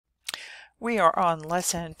We are on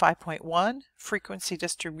lesson 5.1, frequency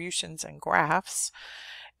distributions and graphs.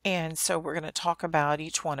 And so we're going to talk about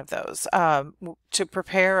each one of those. To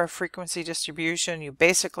prepare a frequency distribution, you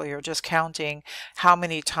basically are just counting how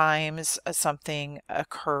many times something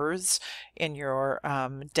occurs in your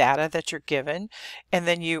data that you're given. And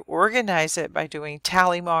then you organize it by doing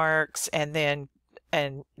tally marks and then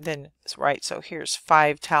right, so here's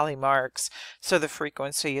 5 tally marks. So the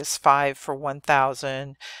frequency is 5 for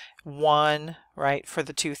 1,000. 1, right, for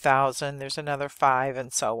the 2,000, there's another 5,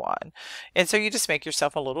 and so on. And so you just make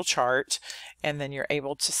yourself a little chart, and then you're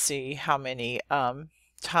able to see how many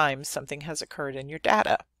times something has occurred in your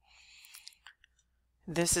data.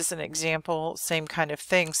 This is an example, same kind of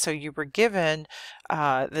thing. So you were given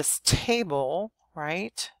this table,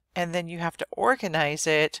 right? And then you have to organize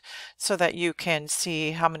it so that you can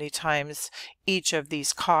see how many times each of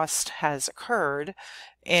these costs has occurred,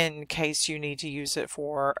 in case you need to use it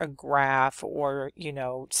for a graph or, you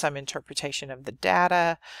know, some interpretation of the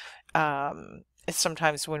data.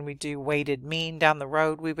 Sometimes when we do weighted mean down the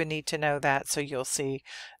road, we would need to know that, so you'll see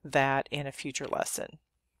that in a future lesson.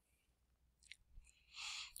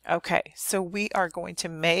 Okay, so we are going to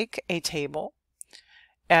make a table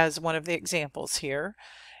as one of the examples here.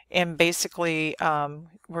 And basically,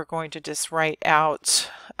 we're going to just write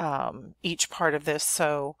out each part of this.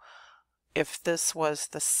 So if this was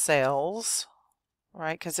the sales,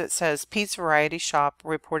 right, because it says Pete's Variety Shop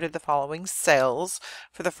reported the following sales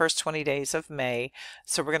for the first 20 days of May.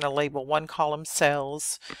 So we're going to label one column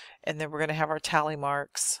sales, and then we're going to have our tally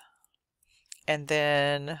marks, and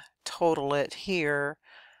then total it here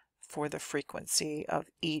for the frequency of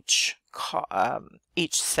each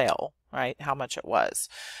sale, right, how much it was.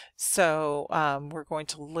 So we're going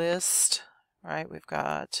to list, right, we've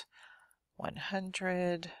got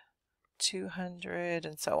 100, 200,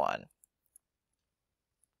 and so on.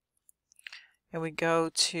 And we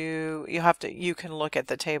go to, you can look at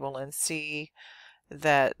the table and see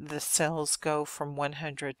that the cells go from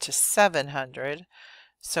 100 to 700.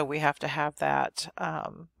 So we have to have that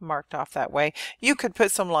marked off that way. You could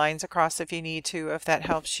put some lines across if you need to, if that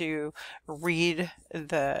helps you read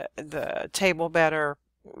the table better.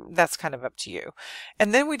 That's kind of up to you.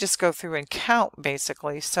 And then we just go through and count,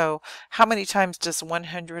 basically. So how many times does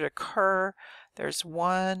 100 occur? There's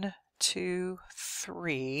 1, 2,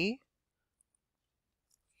 3.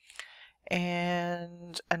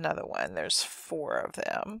 And another one. There's 4 of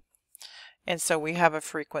them. And so we have a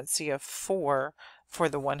frequency of 4 for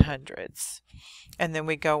the 100s. And then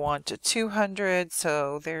we go on to 200.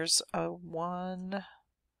 So there's a 1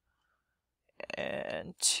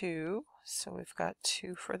 and 2. So we've got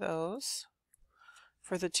 2 for those.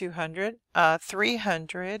 For the 200.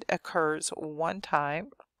 300 occurs 1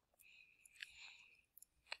 time.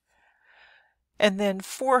 And then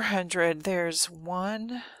 400, there's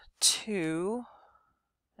 1, 2,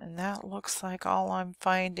 and that looks like all I'm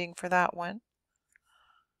finding for that one.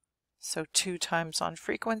 So 2 times on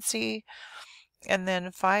frequency. And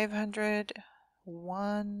then 500,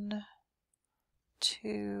 1,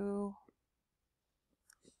 2,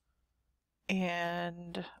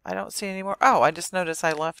 and I don't see any more. Oh, I just noticed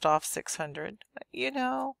I left off 600. You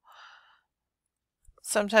know,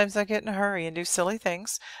 sometimes I get in a hurry and do silly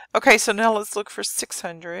things. Okay, so now let's look for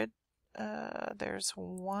 600. There's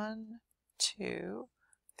 1, 2,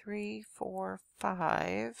 3, 4,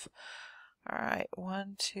 5. All right,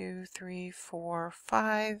 1, 2, 3, 4,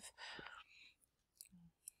 5.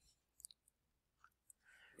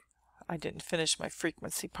 I didn't finish my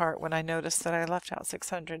frequency part when I noticed that I left out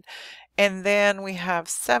 600. And then we have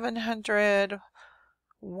 700.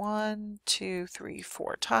 1, 2, 3,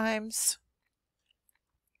 4 times.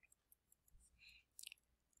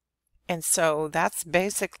 And so that's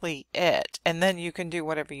basically it. And then you can do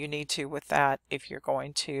whatever you need to with that if you're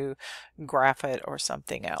going to graph it or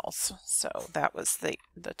something else. So that was the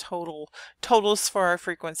totals for our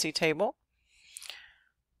frequency table.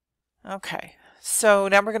 Okay, so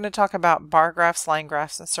now we're going to talk about bar graphs, line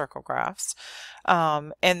graphs, and circle graphs.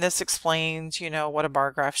 And this explains, you know, what a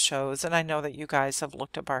bar graph shows. And I know that you guys have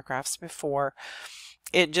looked at bar graphs before.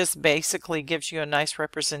 It just basically gives you a nice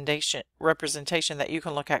representation that you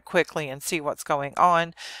can look at quickly and see what's going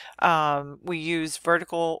on. We use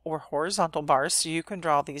vertical or horizontal bars, so you can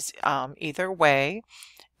draw these either way.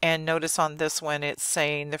 And notice on this one it's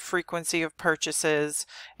saying the frequency of purchases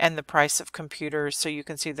and the price of computers, so you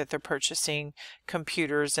can see that they're purchasing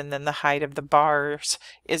computers, and then the height of the bars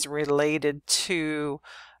is related to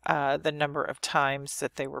the number of times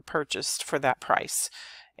that they were purchased for that price.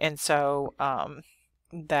 And so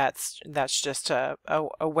that's just a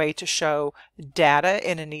way to show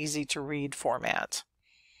data in an easy to read format.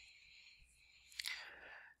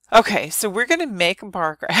 Okay, so we're going to make a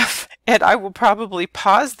bar graph, and I will probably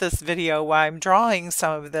pause this video while I'm drawing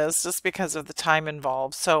some of this just because of the time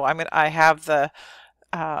involved. So I have the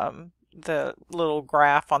little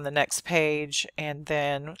graph on the next page, and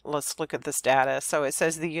then let's look at this data. So it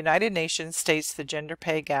says the United Nations states the gender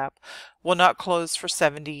pay gap will not close for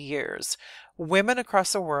 70 years. Women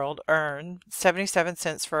across the world earn 77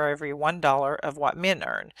 cents for every $1 of what men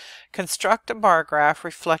earn. Construct a bar graph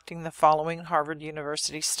reflecting the following Harvard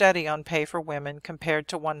University study on pay for women compared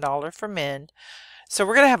to $1 for men. So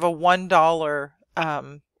we're going to have a $1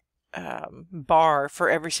 bar for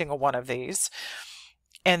every single one of these.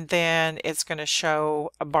 And then it's going to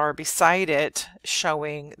show a bar beside it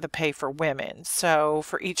showing the pay for women. So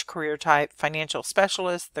for each career type, financial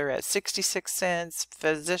specialist, they're at 66 cents,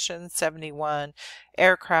 physician 71,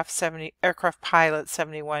 aircraft pilot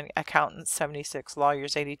 71, accountants 76,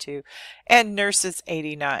 lawyers 82, and nurses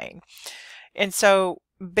 89. And so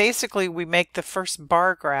basically we make the first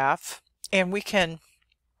bar graph, and we can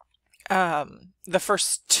the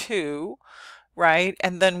first two, right?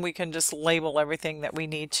 And then we can just label everything that we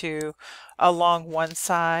need to. Along one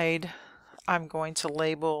side, I'm going to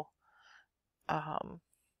label up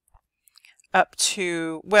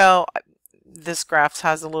to, well, this graph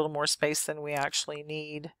has a little more space than we actually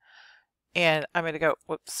need. And I'm going to go,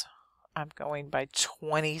 whoops, I'm going by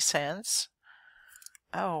 20 cents.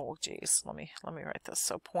 Oh, geez, let me write this.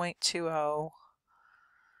 So 0.20,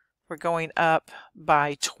 we're going up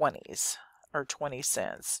by 20s, or 20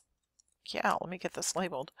 cents. Yeah, let me get this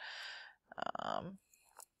labeled.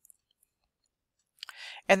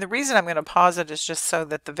 And the reason I'm going to pause it is just so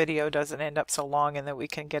that the video doesn't end up so long and that we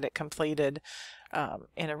can get it completed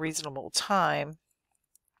in a reasonable time.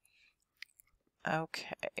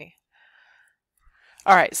 Okay.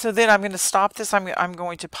 All right, so then I'm going to stop this. I'm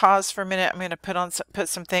going to pause for a minute. I'm going to put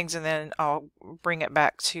some things, and then I'll bring it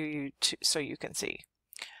back to you so you can see.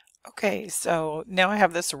 Okay, so now I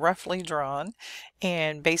have this roughly drawn,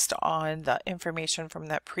 and based on the information from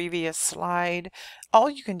that previous slide,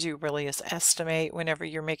 all you can do really is estimate whenever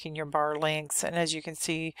you're making your bar lengths. And as you can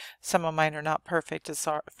see, some of mine are not perfect as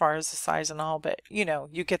far as the size and all, but you know,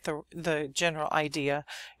 you get the general idea,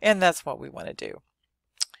 and that's what we want to do.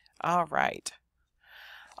 All right.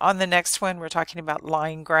 On the next one, we're talking about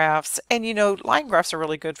line graphs. And you know, line graphs are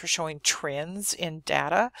really good for showing trends in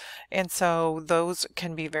data. And so those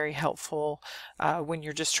can be very helpful when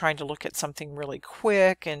you're just trying to look at something really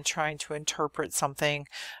quick and trying to interpret something.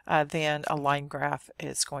 Then a line graph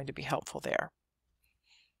is going to be helpful there.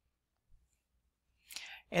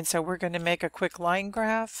 And so we're going to make a quick line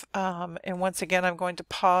graph. And once again, I'm going to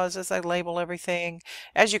pause as I label everything.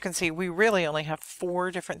 As you can see, we really only have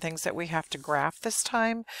 4 different things that we have to graph this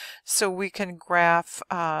time. So we can graph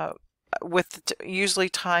usually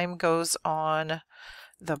time goes on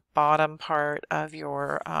the bottom part of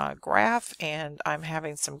your graph, and I'm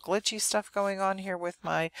having some glitchy stuff going on here with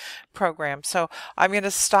my program. So I'm going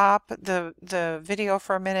to stop the video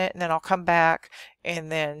for a minute, and then I'll come back and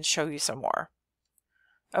then show you some more.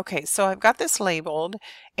 Okay, so I've got this labeled,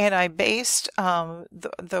 and I based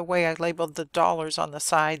the way I labeled the dollars on the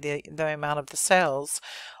side, the amount of the cells,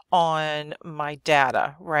 on my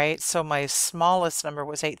data, right? So my smallest number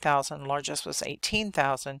was 8,000, largest was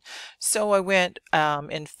 18,000. So I went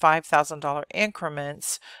in $5,000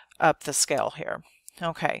 increments up the scale here.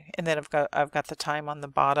 Okay, and then I've got the time on the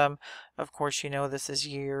bottom. Of course, you know this is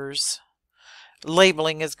years.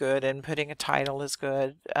 Labeling is good, and putting a title is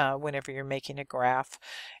good whenever you're making a graph.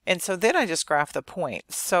 And so then I just graph the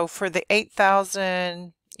points. So for the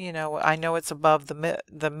 8,000, you know, I know it's above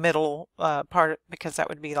the middle part, because that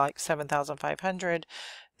would be like 7,500.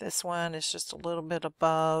 This one is just a little bit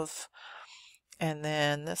above. And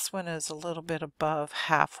then this one is a little bit above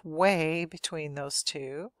halfway between those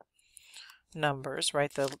two numbers,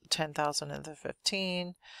 right? The 10,000 and the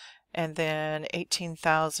 15. And then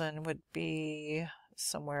 18,000 would be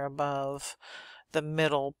somewhere above the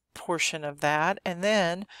middle portion of that. And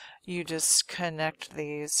then you just connect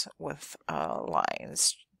these with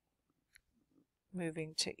lines,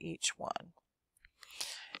 moving to each one.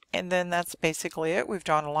 And then that's basically it. We've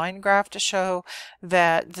drawn a line graph to show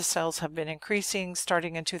that the cells have been increasing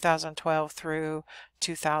starting in 2012 through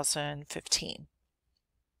 2015.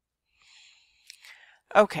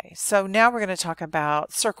 Okay, so now we're going to talk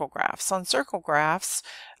about circle graphs. On circle graphs,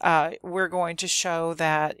 we're going to show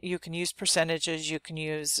that you can use percentages, you can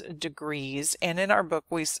use degrees, and in our book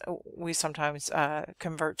we sometimes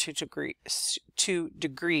convert to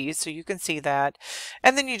degrees, so you can see that.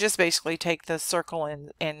 And then you just basically take the circle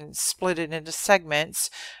and split it into segments,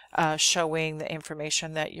 showing the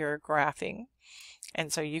information that you're graphing.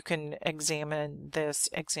 And so you can examine this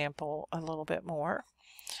example a little bit more.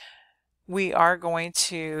 We are going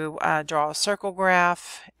to draw a circle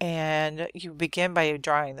graph, and you begin by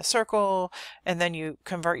drawing the circle, and then you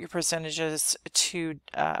convert your percentages to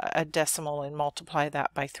a decimal and multiply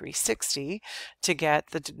that by 360 to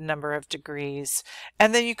get the number of degrees.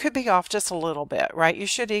 And then you could be off just a little bit, right? It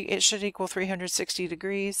should equal 360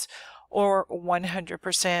 degrees or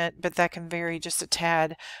 100%, but that can vary just a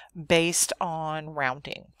tad based on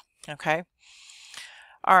rounding, okay?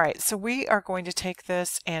 All right, so we are going to take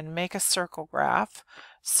this and make a circle graph.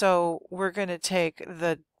 So we're going to take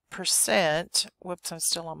the percent, whoops, I'm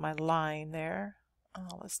still on my line there.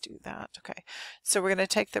 Oh, let's do that. Okay, so we're going to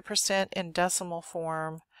take the percent in decimal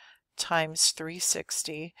form times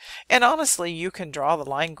 360. And honestly, you can draw the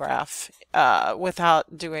line graph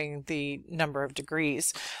without doing the number of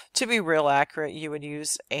degrees. To be real accurate, you would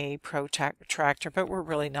use a protractor, but we're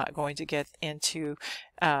really not going to get into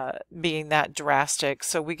being that drastic.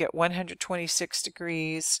 So we get 126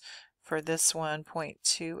 degrees for this one,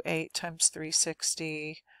 0.28 times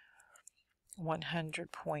 360,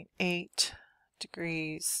 100.8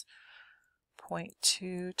 degrees,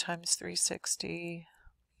 0.2 times 360,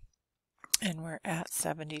 and we're at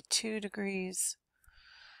 72 degrees,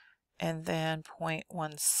 and then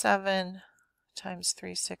 0.17 times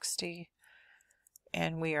 360,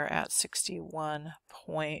 and we are at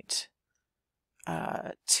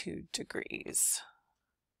 61.2 degrees.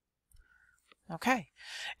 Okay,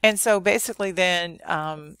 and so basically then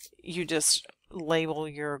you just label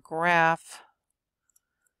your graph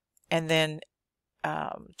and then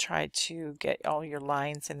try to get all your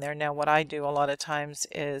lines in there. Now what I do a lot of times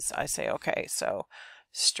is I say, okay, so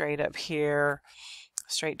straight up here,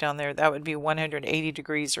 straight down there, that would be 180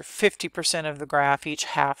 degrees or 50% of the graph, each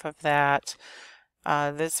half of that.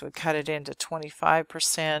 This would cut it into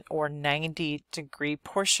 25% or 90-degree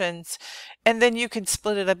portions. And then you can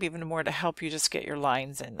split it up even more to help you just get your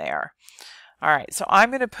lines in there. All right, so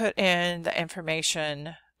I'm going to put in the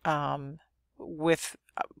information with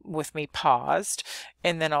me paused,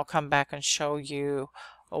 and then I'll come back and show you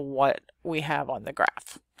what we have on the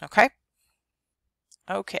graph. Okay?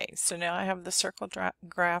 Okay, so now I have the circle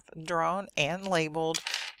graph drawn and labeled.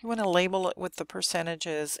 You want to label it with the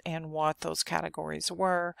percentages and what those categories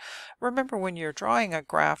were. Remember, when you're drawing a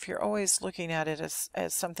graph, you're always looking at it as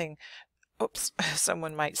something, oops,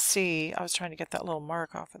 someone might see. I was trying to get that little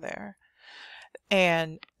mark off of there.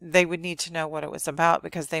 And they would need to know what it was about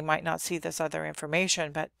because they might not see this other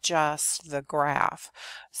information, but just the graph.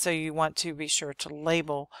 So you want to be sure to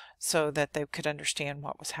label so that they could understand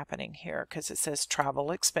what was happening here, because it says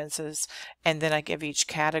travel expenses, and then I give each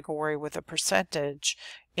category with a percentage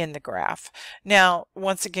in the graph. Now,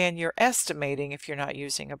 once again, you're estimating if you're not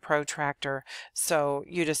using a protractor, so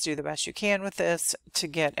you just do the best you can with this to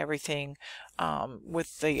get everything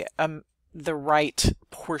with the right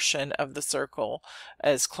portion of the circle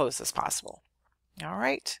as close as possible. All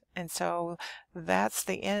right, and so that's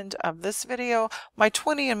the end of this video. My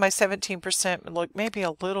 20 and my 17% look maybe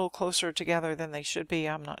a little closer together than they should be.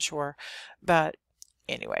 I'm not sure, but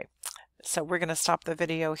anyway. So we're going to stop the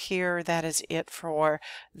video here. That is it for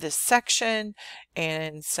this section,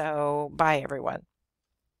 and so bye everyone.